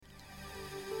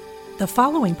The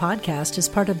following podcast is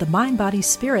part of the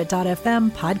MindBodySpirit.fm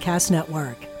podcast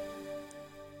network.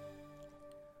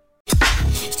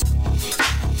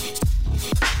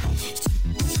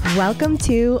 Welcome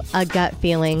to A Gut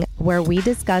Feeling, where we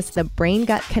discuss the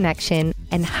brain-gut connection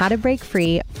and how to break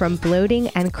free from bloating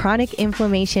and chronic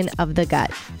inflammation of the gut.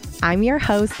 I'm your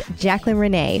host, Jacqueline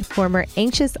Renee, former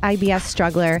anxious IBS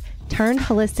struggler turned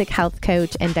holistic health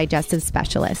coach and digestive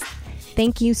specialist.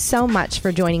 Thank you so much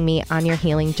for joining me on your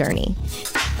healing journey.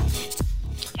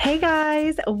 Hey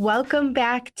guys, welcome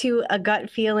back to A Gut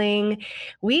Feeling.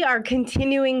 We are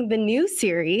continuing the new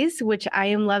series, which I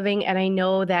am loving, and I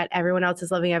know that everyone else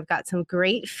is loving. I've got some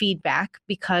great feedback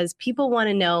because people want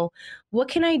to know, what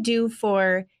can I do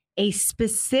for a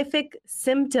specific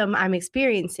symptom I'm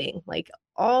experiencing? Like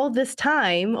all this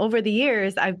time over the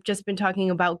years, I've just been talking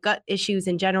about gut issues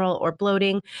in general or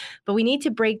bloating, but we need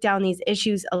to break down these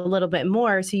issues a little bit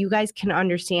more so you guys can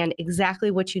understand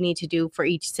exactly what you need to do for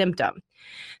each symptom.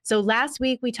 So last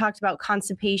week we talked about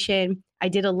constipation. I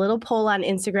did a little poll on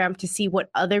Instagram to see what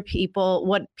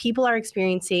people are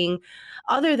experiencing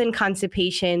other than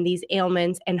constipation, these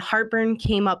ailments, and heartburn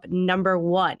came up number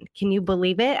one. Can you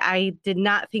believe it? I did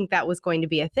not think that was going to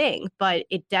be a thing, but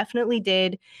it definitely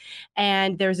did.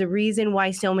 And there's a reason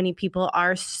why so many people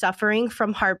are suffering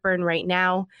from heartburn right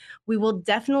now. We will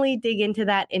definitely dig into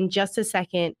that in just a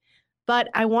second, but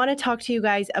I want to talk to you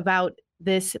guys about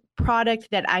this product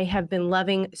that I have been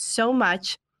loving so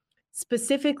much,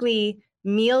 specifically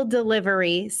meal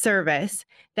delivery service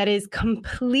that is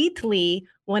completely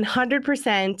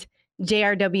 100%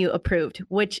 JRW approved,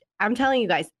 which I'm telling you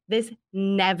guys, this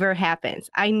never happens.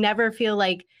 I never feel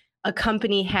like a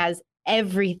company has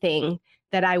everything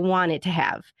that I wanted to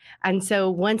have. And so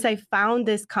once I found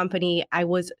this company, I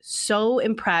was so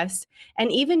impressed.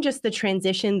 And even just the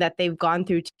transition that they've gone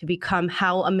through to become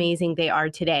how amazing they are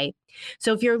today.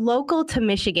 So if you're local to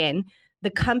Michigan, the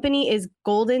company is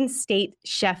Golden State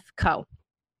Chef Co.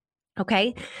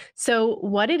 Okay. So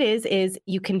what it is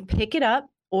you can pick it up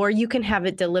or you can have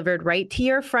it delivered right to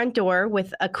your front door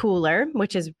with a cooler,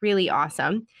 which is really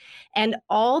awesome. And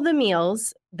all the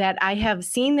meals that I have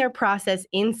seen their process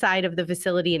inside of the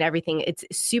facility and everything, it's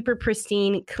super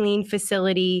pristine, clean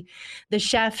facility. The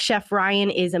Chef Ryan,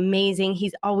 is amazing.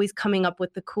 He's always coming up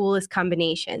with the coolest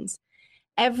combinations.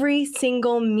 Every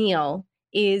single meal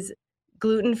is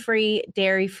gluten-free,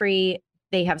 dairy-free.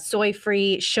 They have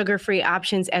soy-free, sugar-free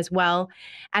options as well.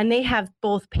 And they have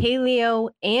both paleo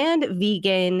and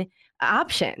vegan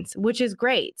options, which is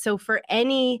great. So for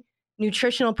any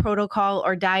nutritional protocol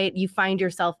or diet you find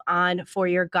yourself on for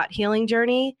your gut healing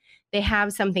journey, they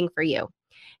have something for you.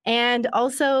 And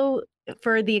also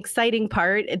for the exciting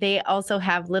part, they also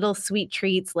have little sweet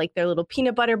treats like their little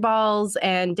peanut butter balls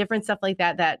and different stuff like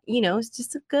that, is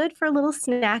just good for a little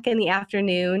snack in the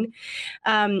afternoon.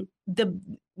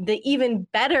 The even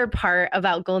better part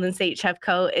about Golden State Chef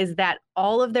Co. is that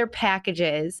all of their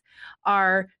packages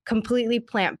are completely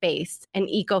plant-based and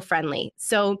eco-friendly.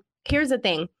 So here's the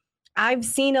thing. I've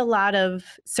seen a lot of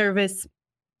service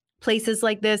places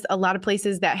like this, a lot of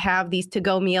places that have these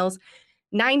to-go meals.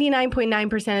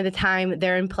 99.9% of the time,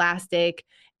 they're in plastic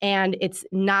and it's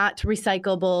not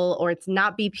recyclable or it's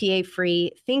not BPA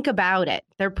free. Think about it.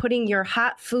 They're putting your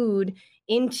hot food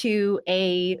into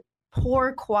a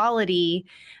poor quality,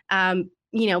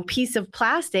 piece of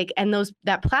plastic, and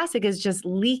that plastic is just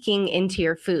leaking into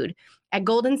your food. At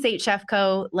Golden State Chef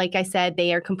Co., like I said,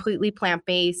 they are completely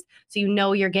plant-based, so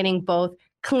you're getting both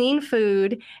clean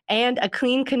food and a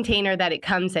clean container that it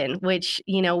comes in, which,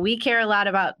 we care a lot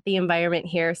about the environment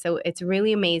here, so it's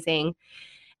really amazing.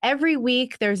 Every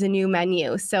week there's a new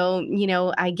menu, so,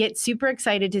 I get super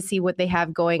excited to see what they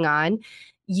have going on.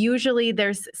 Usually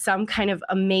there's some kind of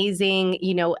amazing,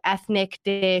 ethnic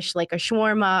dish like a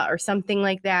shawarma or something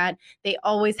like that. They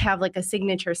always have like a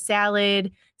signature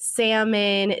salad,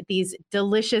 salmon, these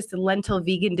delicious lentil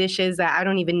vegan dishes that I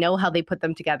don't even know how they put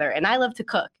them together. And I love to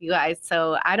cook, you guys,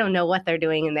 so I don't know what they're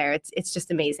doing in there. It's just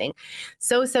amazing.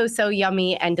 So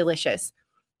yummy and delicious.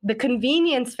 The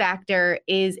convenience factor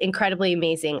is incredibly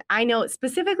amazing. I know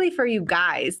specifically for you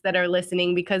guys that are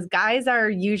listening, because guys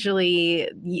are usually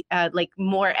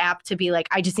more apt to be like,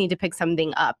 I just need to pick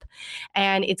something up.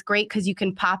 And it's great because you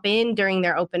can pop in during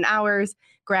their open hours,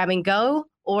 grab and go,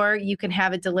 or you can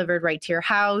have it delivered right to your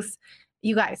house.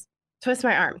 You guys, twist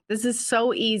my arm. This is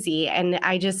so easy. And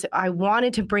I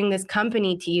wanted to bring this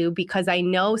company to you because I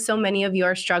know so many of you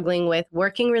are struggling with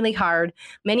working really hard.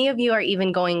 Many of you are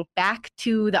even going back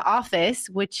to the office,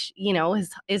 which,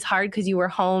 is hard because you were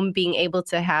home being able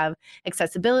to have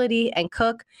accessibility and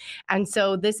cook. And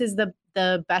so this is the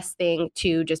best thing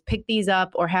to just pick these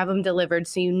up or have them delivered.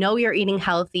 So you're eating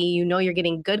healthy, you're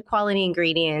getting good quality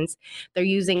ingredients. They're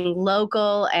using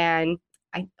local and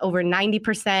over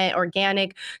 90%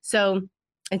 organic. So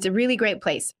it's a really great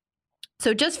place.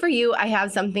 So just for you, I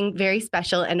have something very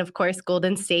special. And of course,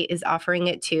 Golden State is offering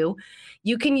it too.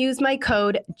 You can use my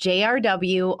code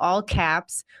JRW, all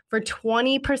caps, for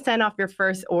 20% off your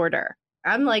first order.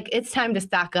 I'm like, it's time to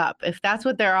stock up. If that's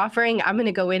what they're offering, I'm going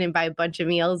to go in and buy a bunch of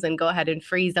meals and go ahead and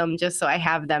freeze them just so I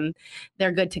have them.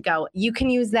 They're good to go. You can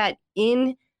use that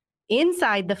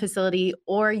inside the facility,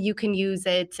 or you can use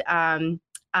it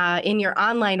in your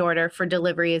online order for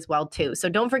delivery as well too. So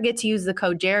don't forget to use the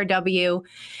code JRW.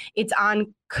 It's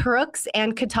on Crooks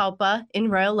and Catalpa in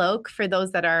Royal Oak for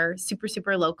those that are super,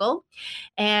 super local.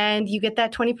 And you get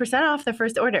that 20% off the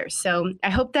first order. So I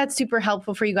hope that's super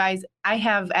helpful for you guys. I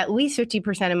have at least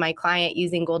 50% of my client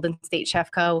using Golden State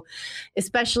Chef Co.,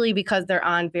 especially because they're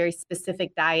on very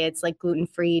specific diets like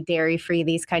gluten-free, dairy-free,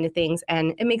 these kind of things.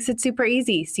 And it makes it super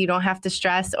easy so you don't have to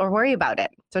stress or worry about it.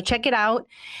 So check it out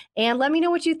and let me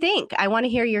know what you think. I want to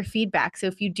hear your feedback. So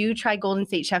if you do try Golden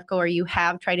State Chef Co. or you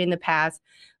have tried it in the past,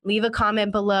 leave a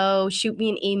comment below, shoot me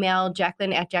an email,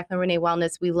 Jacqueline@JacquelineRenee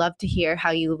Wellness. We love to hear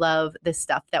how you love the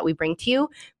stuff that we bring to you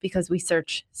because we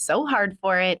search so hard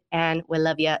for it and we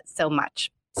love you so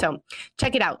much. So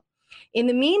check it out. In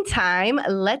the meantime,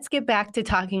 let's get back to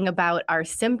talking about our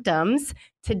symptoms.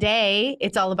 Today,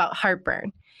 it's all about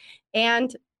heartburn.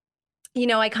 And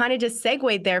I kind of just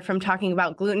segued there from talking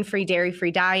about gluten-free,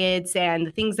 dairy-free diets and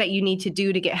the things that you need to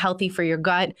do to get healthy for your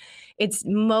gut. It's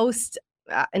most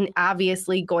and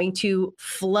obviously going to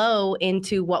flow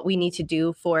into what we need to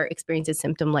do for experiencing a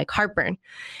symptom like heartburn.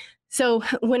 So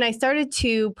when I started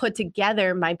to put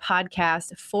together my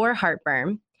podcast for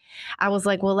heartburn, I was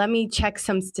like, well, let me check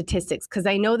some statistics because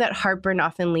I know that heartburn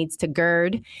often leads to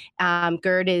GERD.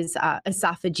 GERD is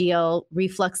esophageal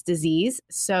reflux disease.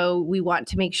 So we want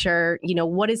to make sure,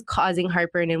 what is causing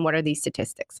heartburn and what are these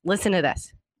statistics? Listen to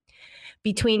this.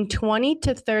 Between 20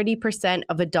 to 30%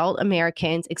 of adult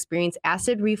Americans experience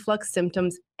acid reflux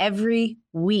symptoms every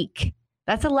week.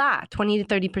 That's a lot, 20 to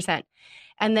 30%.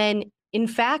 And then, in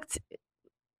fact,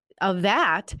 of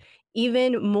that,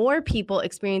 even more people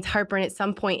experience heartburn at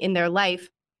some point in their life,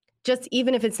 just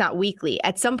even if it's not weekly.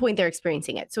 At some point, they're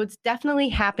experiencing it. So it's definitely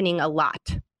happening a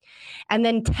lot. And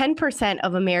then 10%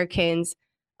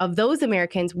 of those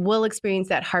Americans will experience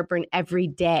that heartburn every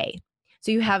day.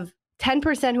 So you have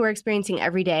 10% who are experiencing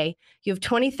every day. You have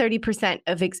 20, 30%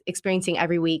 of experiencing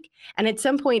every week. And at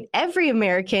some point, every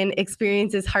American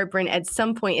experiences heartburn at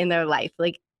some point in their life.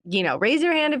 Like, raise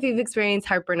your hand if you've experienced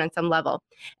heartburn on some level.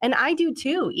 And I do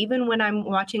too. Even when I'm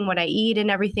watching what I eat and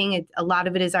everything, a lot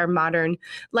of it is our modern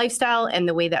lifestyle and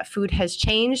the way that food has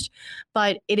changed.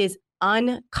 But it is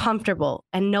uncomfortable.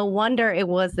 And no wonder it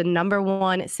was the number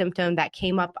one symptom that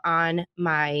came up on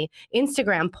my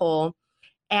Instagram poll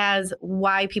as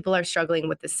why people are struggling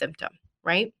with this symptom,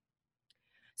 right?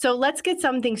 So let's get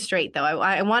something straight, though.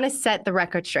 I want to set the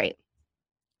record straight.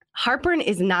 Heartburn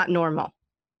is not normal,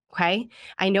 okay?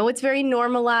 I know it's very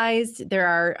normalized. There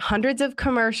are hundreds of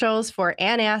commercials for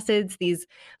antacids, these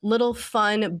little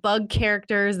fun bug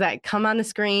characters that come on the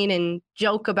screen and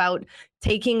joke about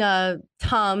taking a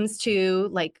Tums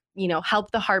to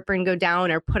help the heartburn go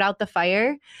down or put out the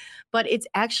fire. But it's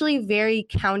actually very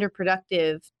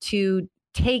counterproductive to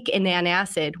take an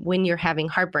antacid when you're having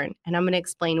heartburn. And I'm going to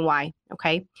explain why.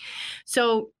 Okay.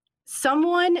 So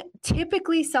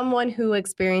typically someone who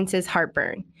experiences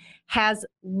heartburn has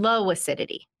low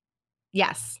acidity.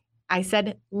 Yes, I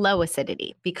said low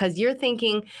acidity because you're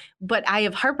thinking, but I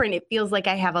have heartburn. It feels like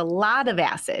I have a lot of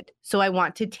acid. So I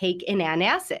want to take an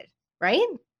antacid, right?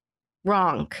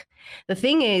 Wrong. The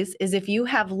thing is if you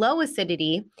have low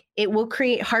acidity, it will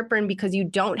create heartburn because you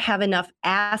don't have enough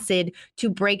acid to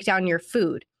break down your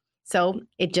food. So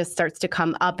it just starts to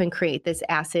come up and create this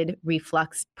acid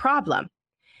reflux problem.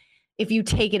 If you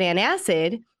take an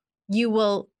antacid, you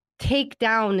will take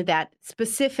down that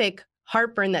specific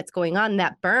heartburn that's going on,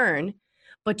 that burn,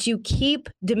 but you keep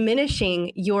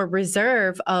diminishing your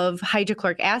reserve of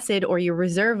hydrochloric acid or your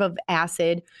reserve of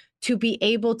acid to be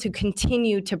able to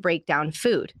continue to break down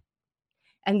food.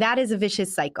 And that is a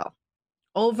vicious cycle.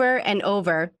 Over and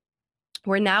over,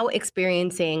 we're now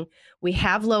experiencing, we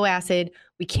have low acid,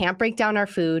 we can't break down our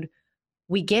food,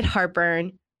 we get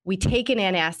heartburn, we take an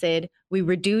antacid, we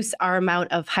reduce our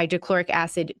amount of hydrochloric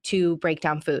acid to break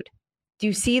down food. Do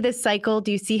you see this cycle?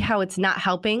 Do you see how it's not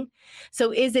helping?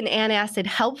 So is an antacid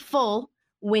helpful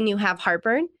when you have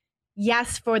heartburn?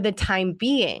 Yes, for the time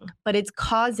being, but it's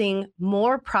causing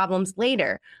more problems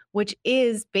later, which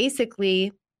is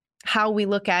basically how we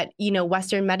look at,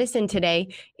 Western medicine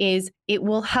today is it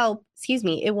will help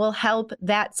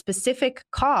that specific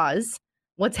cause,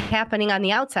 what's happening on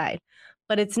the outside,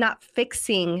 but it's not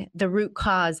fixing the root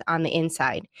cause on the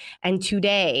inside. And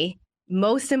today,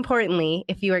 most importantly,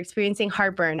 if you are experiencing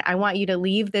heartburn, I want you to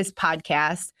leave this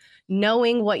podcast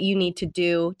knowing what you need to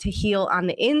do to heal on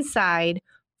the inside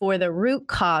for the root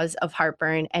cause of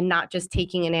heartburn and not just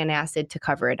taking an antacid to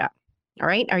cover it up. All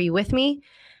right. Are you with me?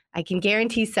 I can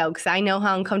guarantee so, because I know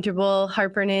how uncomfortable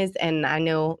heartburn is, and I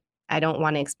know I don't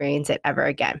want to experience it ever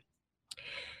again.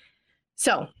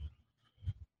 So,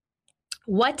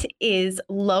 what is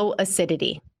low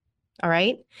acidity? All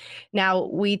right. Now,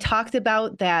 we talked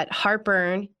about that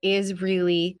heartburn is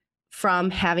really from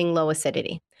having low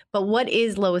acidity. But what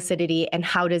is low acidity and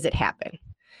how does it happen?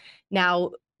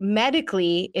 Now,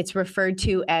 medically, it's referred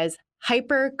to as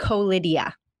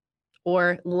hypercholidria,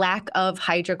 or lack of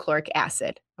hydrochloric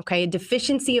acid, okay? A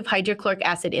deficiency of hydrochloric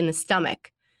acid in the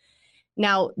stomach.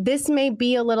 Now, this may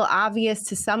be a little obvious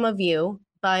to some of you,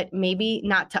 but maybe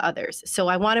not to others. So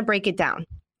I want to break it down.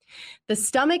 The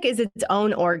stomach is its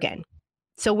own organ.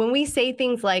 So when we say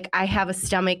things like, I have a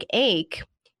stomach ache,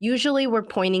 usually we're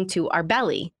pointing to our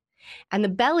belly. And the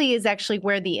belly is actually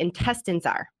where the intestines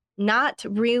are, not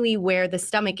really where the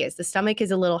stomach is. The stomach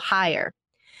is a little higher.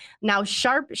 Now,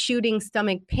 sharp shooting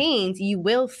stomach pains, you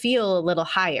will feel a little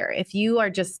higher. If you are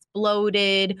just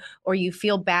bloated or you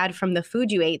feel bad from the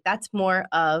food you ate, that's more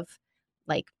of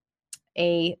like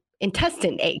a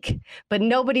intestine ache. But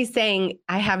nobody's saying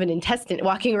I have an intestine,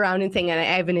 walking around and saying I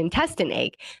have an intestine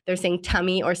ache. They're saying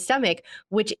tummy or stomach,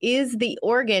 which is the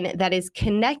organ that is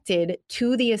connected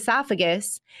to the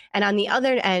esophagus and on the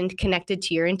other end connected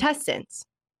to your intestines.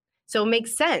 So it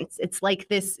makes sense. It's like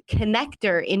this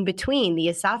connector in between the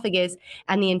esophagus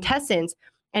and the intestines.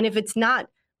 And if it's not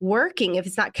working, if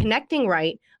it's not connecting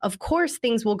right, of course,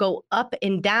 things will go up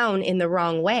and down in the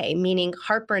wrong way, meaning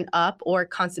heartburn up or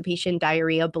constipation,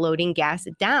 diarrhea, bloating, gas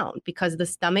down, because the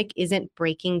stomach isn't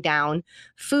breaking down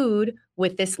food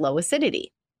with this low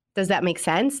acidity. Does that make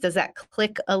sense? Does that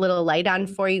click a little light on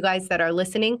for you guys that are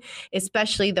listening,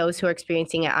 especially those who are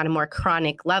experiencing it on a more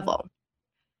chronic level?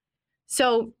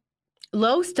 So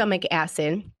low stomach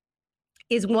acid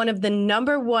is one of the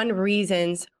number one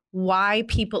reasons why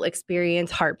people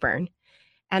experience heartburn.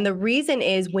 And the reason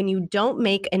is when you don't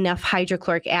make enough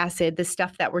hydrochloric acid, the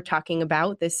stuff that we're talking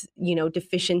about, this,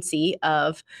 deficiency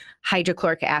of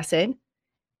hydrochloric acid,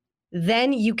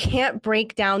 then you can't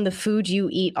break down the food you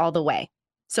eat all the way.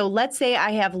 So let's say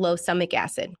I have low stomach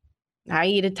acid. I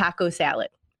eat a taco salad.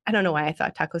 I don't know why I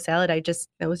thought taco salad. It just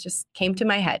came to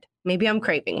my head. Maybe I'm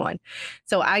craving one.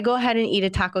 So I go ahead and eat a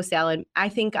taco salad. I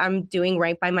think I'm doing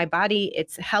right by my body.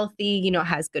 It's healthy, it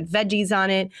has good veggies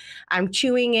on it. I'm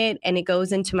chewing it and it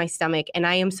goes into my stomach. And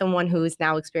I am someone who is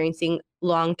now experiencing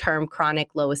long-term chronic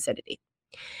low acidity.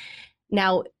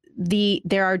 Now,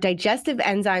 there are digestive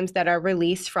enzymes that are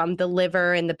released from the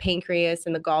liver and the pancreas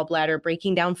and the gallbladder,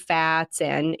 breaking down fats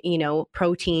and,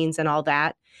 proteins and all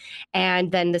that.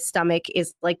 And then the stomach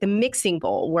is like the mixing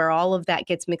bowl where all of that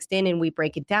gets mixed in and we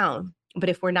break it down. But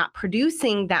if we're not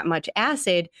producing that much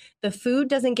acid, the food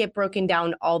doesn't get broken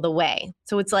down all the way.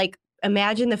 So it's like,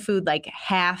 imagine the food like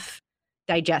half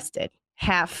digested,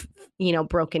 half,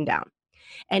 broken down.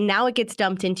 And now it gets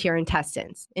dumped into your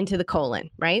intestines, into the colon,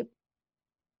 right?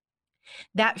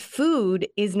 That food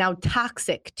is now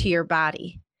toxic to your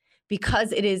body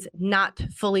because it is not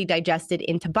fully digested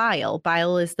into bile.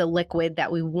 Bile is the liquid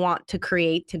that we want to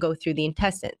create to go through the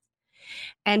intestines.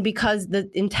 And because the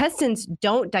intestines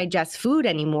don't digest food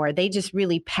anymore, they just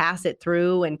really pass it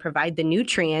through and provide the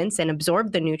nutrients and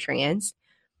absorb the nutrients.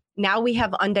 Now we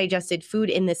have undigested food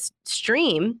in this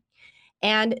stream,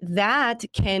 and that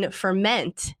can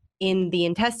ferment in the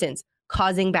intestines,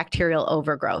 causing bacterial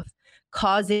overgrowth,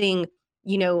 causing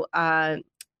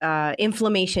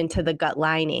inflammation to the gut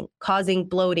lining, causing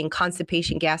bloating,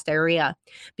 constipation, gas, diarrhea,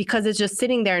 because it's just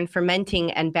sitting there and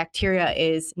fermenting and bacteria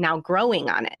is now growing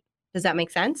on it. Does that make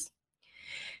sense?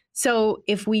 So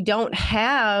if we don't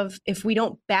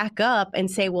back up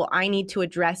and say, well, I need to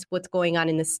address what's going on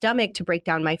in the stomach to break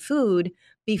down my food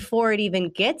before it even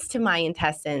gets to my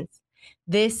intestines,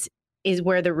 this is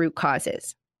where the root cause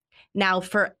is. Now,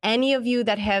 for any of you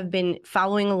that have been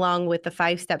following along with the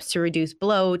 5 steps to reduce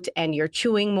bloat and you're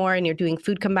chewing more and you're doing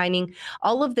food combining,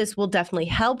 all of this will definitely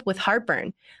help with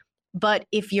heartburn. But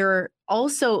if you're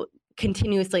also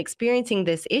continuously experiencing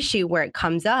this issue where it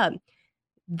comes up,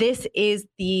 this is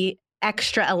the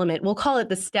extra element. We'll call it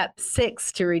the step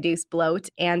 6 to reduce bloat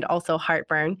and also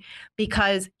heartburn,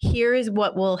 because here is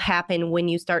what will happen when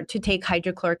you start to take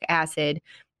hydrochloric acid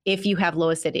if you have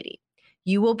low acidity.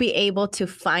 You will be able to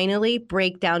finally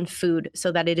break down food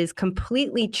so that it is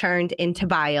completely churned into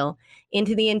bile,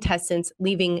 into the intestines,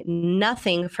 leaving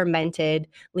nothing fermented,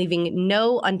 leaving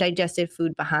no undigested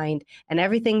food behind, and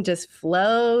everything just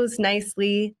flows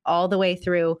nicely all the way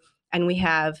through. And we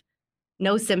have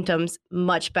no symptoms,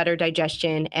 much better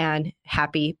digestion, and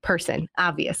happy person,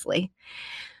 obviously.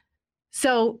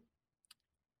 So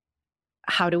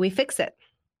how do we fix it,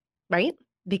 right?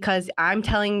 Because I'm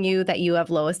telling you that you have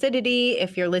low acidity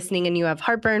if you're listening and you have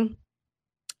heartburn,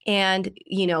 and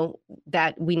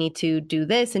that we need to do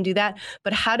this and do that.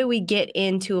 But how do we get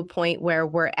into a point where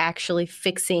we're actually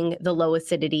fixing the low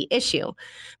acidity issue?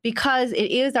 Because it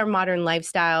is our modern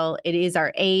lifestyle. It is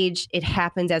our age. It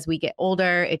happens as we get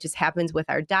older. It just happens with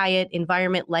our diet,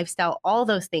 environment, lifestyle, all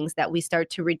those things that we start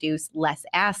to reduce less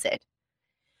acid.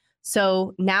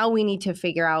 So now we need to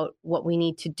figure out what we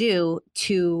need to do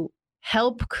to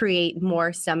help create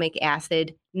more stomach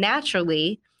acid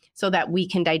naturally so that we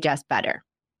can digest better.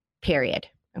 Period.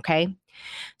 Okay.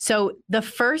 So the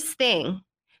first thing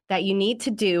that you need to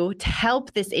do to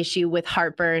help this issue with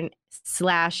heartburn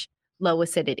 / low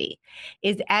acidity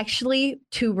is actually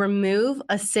to remove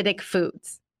acidic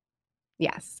foods.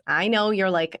 Yes, I know you're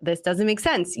like, this doesn't make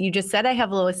sense. You just said I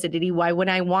have low acidity. Why would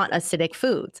I want acidic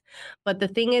foods? But the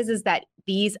thing is that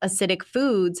these acidic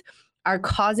foods are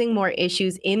causing more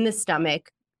issues in the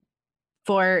stomach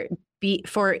for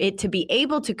it to be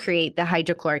able to create the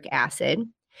hydrochloric acid.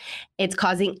 It's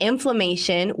causing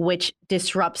inflammation, which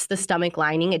disrupts the stomach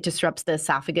lining. It disrupts the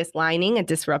esophagus lining. It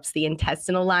disrupts the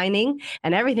intestinal lining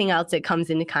and everything else that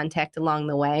comes into contact along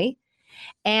the way.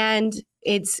 And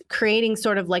it's creating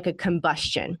sort of like a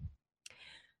combustion.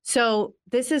 So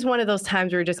this is one of those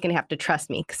times where you're just going to have to trust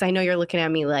me, because I know you're looking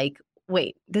at me like,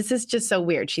 wait, this is just so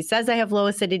weird. She says I have low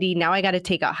acidity. Now I got to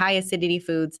take out high acidity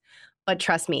foods. But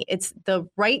trust me, it's the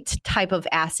right type of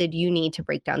acid you need to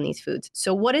break down these foods.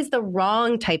 So what is the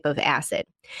wrong type of acid?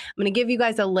 I'm going to give you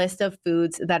guys a list of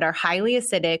foods that are highly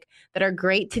acidic, that are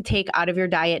great to take out of your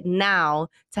diet now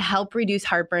to help reduce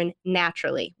heartburn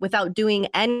naturally without doing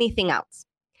anything else.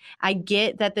 I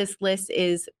get that this list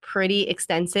is pretty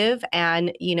extensive and,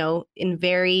 in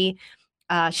very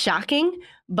shocking,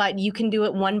 but you can do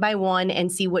it one by one and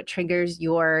see what triggers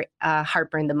your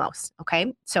heartburn the most.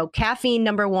 Okay. So caffeine,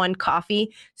 number one,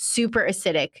 coffee, super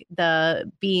acidic.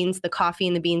 The coffee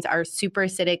and the beans are super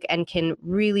acidic and can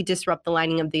really disrupt the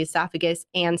lining of the esophagus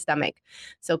and stomach.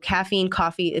 So caffeine,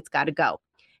 coffee, it's got to go.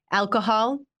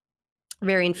 Alcohol,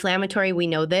 very inflammatory. We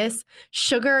know this.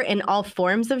 Sugar and all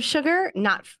forms of sugar,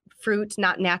 not fruit,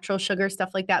 not natural sugar,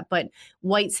 stuff like that, but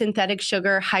white synthetic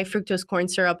sugar, high fructose corn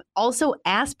syrup, also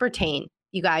aspartame.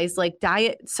 You guys, like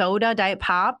diet soda, diet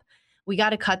pop, we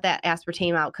got to cut that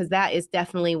aspartame out because that is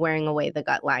definitely wearing away the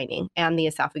gut lining and the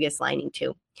esophagus lining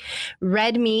too.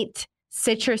 Red meat,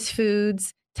 citrus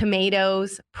foods,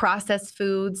 tomatoes, processed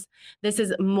foods. This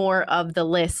is more of the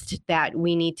list that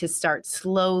we need to start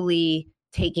slowly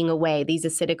taking away, these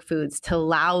acidic foods, to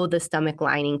allow the stomach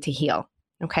lining to heal.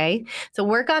 Okay, so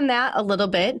work on that a little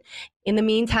bit. In the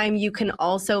meantime, you can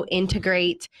also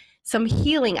integrate some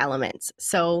healing elements.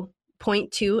 So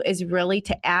point 2 is really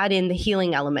to add in the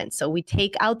healing elements. So we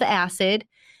take out the acid.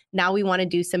 Now we want to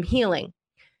do some healing.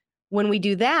 When we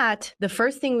do that, the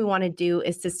first thing we want to do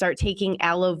is to start taking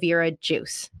aloe vera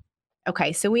juice.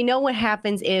 Okay, so we know what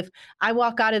happens if I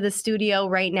walk out of the studio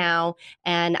right now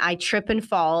and I trip and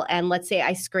fall, and let's say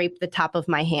I scrape the top of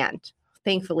my hand.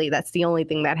 Thankfully, that's the only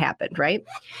thing that happened, right?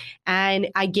 And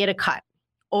I get a cut.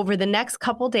 Over the next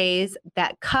couple days,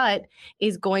 that cut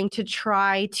is going to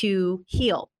try to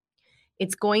heal.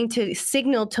 It's going to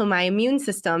signal to my immune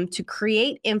system to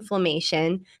create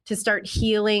inflammation to start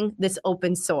healing this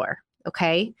open sore.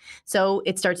 Okay, so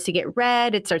it starts to get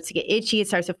red, it starts to get itchy, it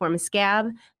starts to form a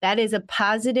scab. That is a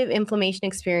positive inflammation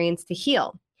experience to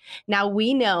heal. Now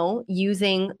we know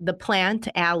using the plant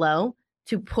aloe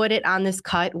to put it on this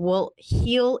cut will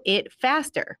heal it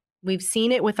faster. We've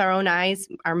seen it with our own eyes.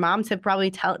 Our moms have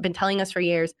probably been telling us for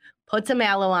years, put some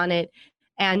aloe on it,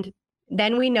 and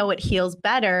then we know it heals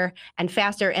better and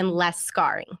faster and less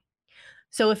scarring.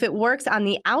 So if it works on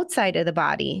the outside of the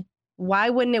body,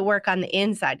 why wouldn't it work on the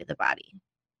inside of the body?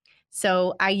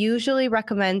 So I usually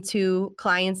recommend to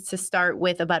clients to start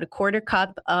with about a quarter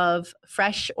cup of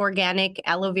fresh organic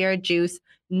aloe vera juice,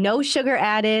 no sugar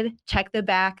added. Check the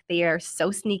back. They are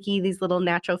so sneaky, these little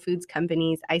natural foods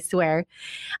companies, I swear.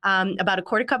 About a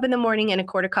quarter cup in the morning and a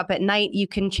quarter cup at night. You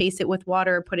can chase it with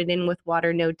water or put it in with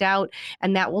water, no doubt.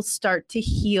 And that will start to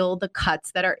heal the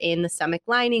cuts that are in the stomach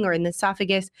lining or in the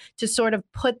esophagus to sort of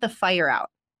put the fire out.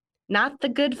 Not the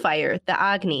good fire, the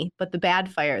Agni, but the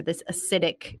bad fire, this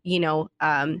acidic,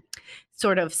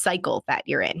 sort of cycle that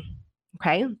you're in.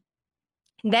 Okay.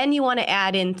 Then you want to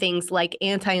add in things like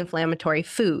anti-inflammatory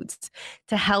foods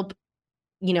to help,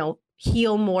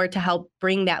 heal more, to help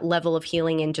bring that level of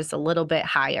healing in just a little bit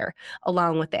higher,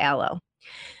 along with the aloe.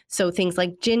 So things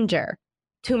like ginger,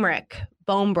 turmeric,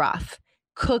 bone broth,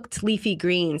 cooked leafy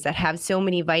greens that have so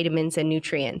many vitamins and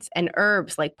nutrients, and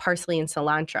herbs like parsley and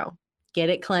cilantro. Get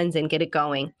it cleansing, get it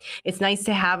going. It's nice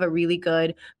to have a really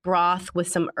good broth with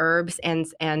some herbs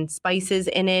and spices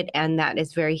in it, and that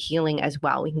is very healing as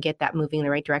well. We can get that moving in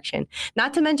the right direction.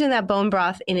 Not to mention that bone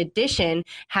broth, in addition,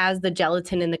 has the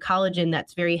gelatin and the collagen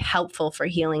that's very helpful for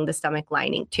healing the stomach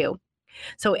lining too.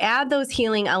 So add those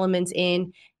healing elements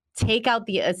in, take out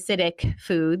the acidic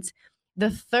foods.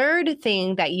 The third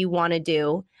thing that you want to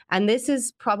do, and this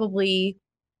is probably,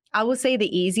 I will say,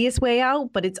 the easiest way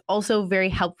out, but it's also very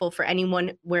helpful for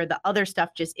anyone where the other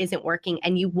stuff just isn't working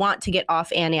and you want to get off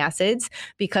antacids,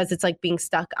 because it's like being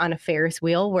stuck on a Ferris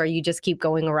wheel where you just keep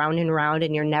going around and around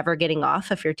and you're never getting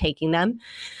off if you're taking them.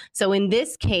 So in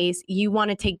this case, you want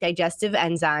to take digestive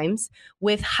enzymes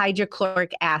with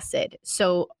hydrochloric acid.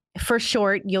 So for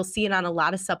short, you'll see it on a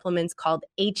lot of supplements called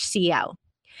HCl.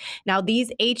 Now,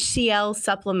 these HCl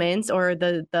supplements, or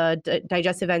the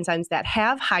digestive enzymes that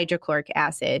have hydrochloric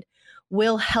acid,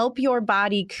 will help your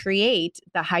body create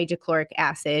the hydrochloric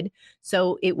acid.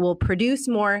 So it will produce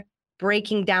more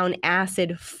breaking down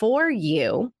acid for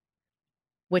you,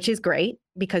 which is great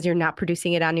because you're not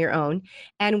producing it on your own,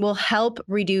 and will help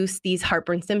reduce these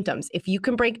heartburn symptoms. If you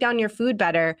can break down your food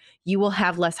better, you will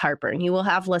have less heartburn, you will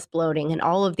have less bloating, and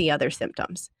all of the other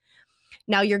symptoms.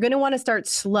 Now, you're going to want to start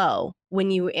slow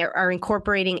when you are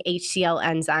incorporating HCl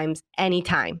enzymes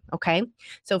anytime, okay?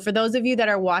 So for those of you that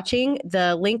are watching,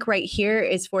 the link right here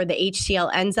is for the HCl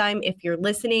enzyme. If you're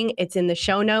listening, it's in the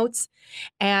show notes.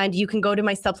 And you can go to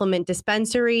my supplement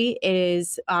dispensary. It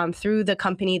is through the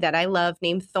company that I love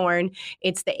named Thorne.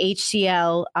 It's the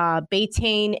HCl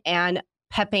betaine and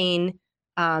papain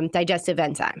digestive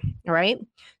enzyme. All right.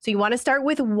 So you want to start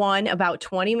with one about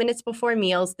 20 minutes before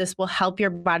meals. This will help your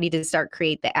body to start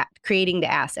creating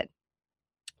the acid.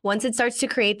 Once it starts to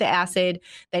create the acid,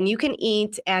 then you can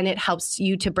eat, and it helps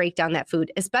you to break down that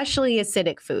food, especially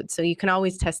acidic food. So you can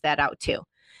always test that out too.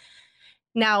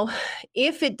 Now,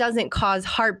 if it doesn't cause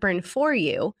heartburn for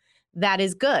you, that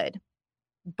is good,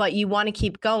 but you want to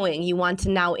keep going. You want to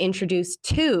now introduce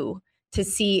two to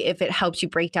see if it helps you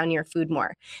break down your food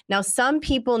more. Now, some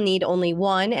people need only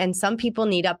one, and some people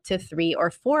need up to 3 or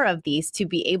 4 of these to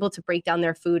be able to break down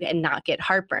their food and not get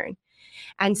heartburn.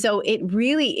 And so it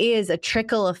really is a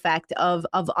trickle effect of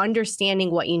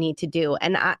understanding what you need to do.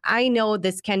 And I know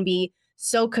this can be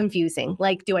so confusing.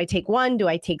 Like, do I take 1? Do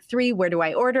I take 3? Where do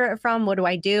I order it from? What do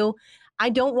I do? I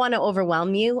don't want to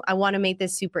overwhelm you. I want to make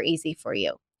this super easy for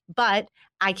you. But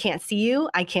I can't see you.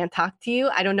 I can't talk to you.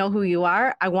 I don't know who you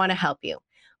are. I want to help you.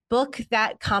 Book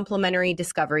that complimentary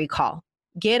discovery call.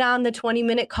 Get on the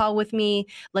 20-minute call with me.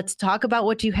 Let's talk about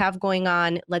what you have going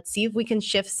on. Let's see if we can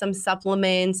shift some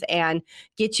supplements and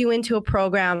get you into a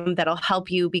program that'll help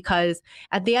you, because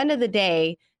at the end of the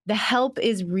day, the help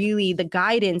is really, the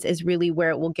guidance is really where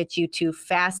it will get you to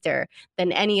faster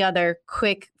than any other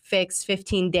quick fix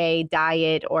 15-day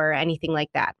diet or anything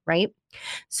like that, right?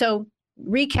 So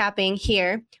recapping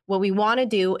here, what we want to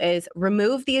do is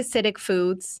remove the acidic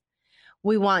foods.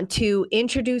 We want to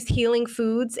introduce healing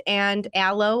foods and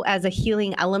aloe as a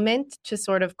healing element to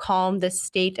sort of calm the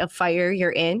state of fire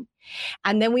you're in.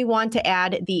 And then we want to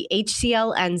add the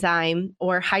HCl enzyme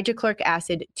or hydrochloric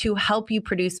acid to help you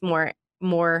produce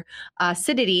more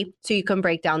acidity so you can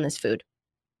break down this food.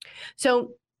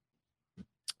 So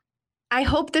I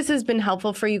hope this has been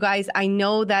helpful for you guys. I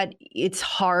know that it's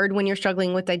hard when you're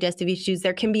struggling with digestive issues.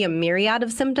 There can be a myriad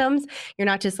of symptoms. You're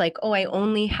not just like, oh, I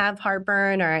only have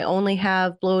heartburn or I only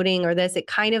have bloating or this. It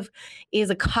kind of is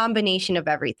a combination of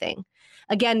everything.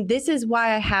 Again, this is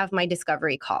why I have my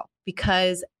discovery call,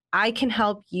 because I can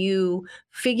help you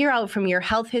figure out from your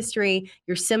health history,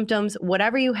 your symptoms,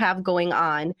 whatever you have going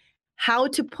on, how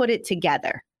to put it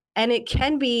together. And it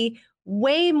can be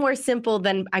way more simple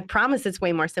than, I promise it's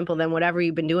way more simple than whatever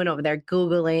you've been doing over there,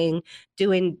 Googling,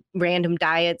 doing random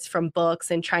diets from books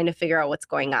and trying to figure out what's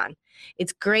going on.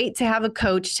 It's great to have a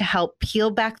coach to help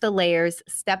peel back the layers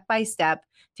step by step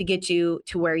to get you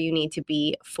to where you need to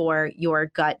be for your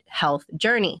gut health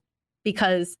journey,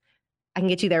 because I can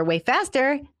get you there way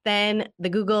faster than the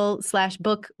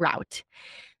Google/book route.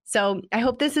 So I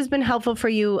hope this has been helpful for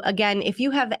you. Again, if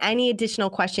you have any additional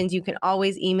questions, you can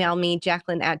always email me,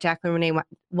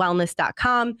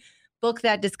 Jacqueline@JacquelineReneeWellness.com. Book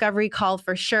that discovery call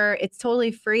for sure. It's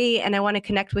totally free, and I want to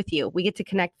connect with you. We get to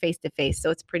connect face to face, so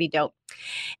it's pretty dope.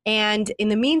 And in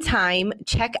the meantime,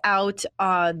 check out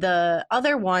the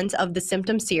other ones of the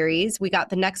Symptom series. We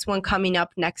got the next one coming up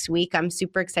next week. I'm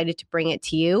super excited to bring it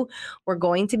to you. We're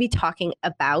going to be talking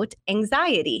about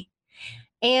anxiety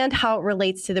and how it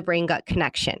relates to the brain-gut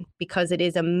connection, because it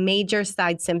is a major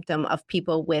side symptom of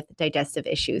people with digestive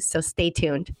issues. So stay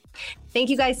tuned.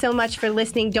 Thank you guys so much for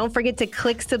listening. Don't forget to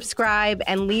click subscribe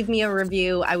and leave me a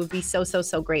review. I would be so, so,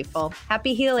 so grateful.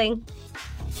 Happy healing.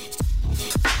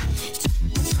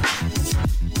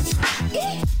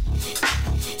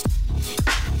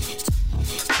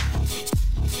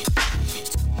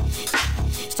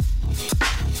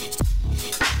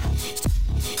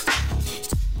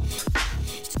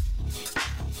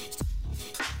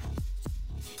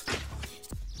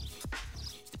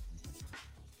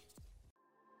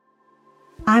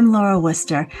 I'm Laura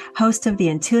Worcester, host of the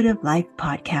Intuitive Life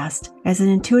podcast. As an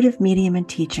intuitive medium and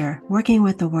teacher working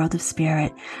with the world of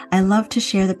spirit, I love to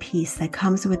share the peace that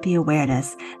comes with the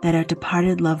awareness that our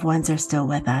departed loved ones are still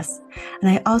with us. And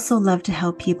I also love to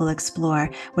help people explore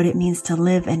what it means to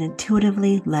live an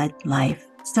intuitively led life.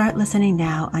 Start listening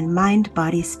now on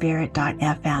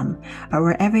mindbodyspirit.fm or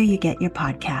wherever you get your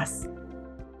podcasts.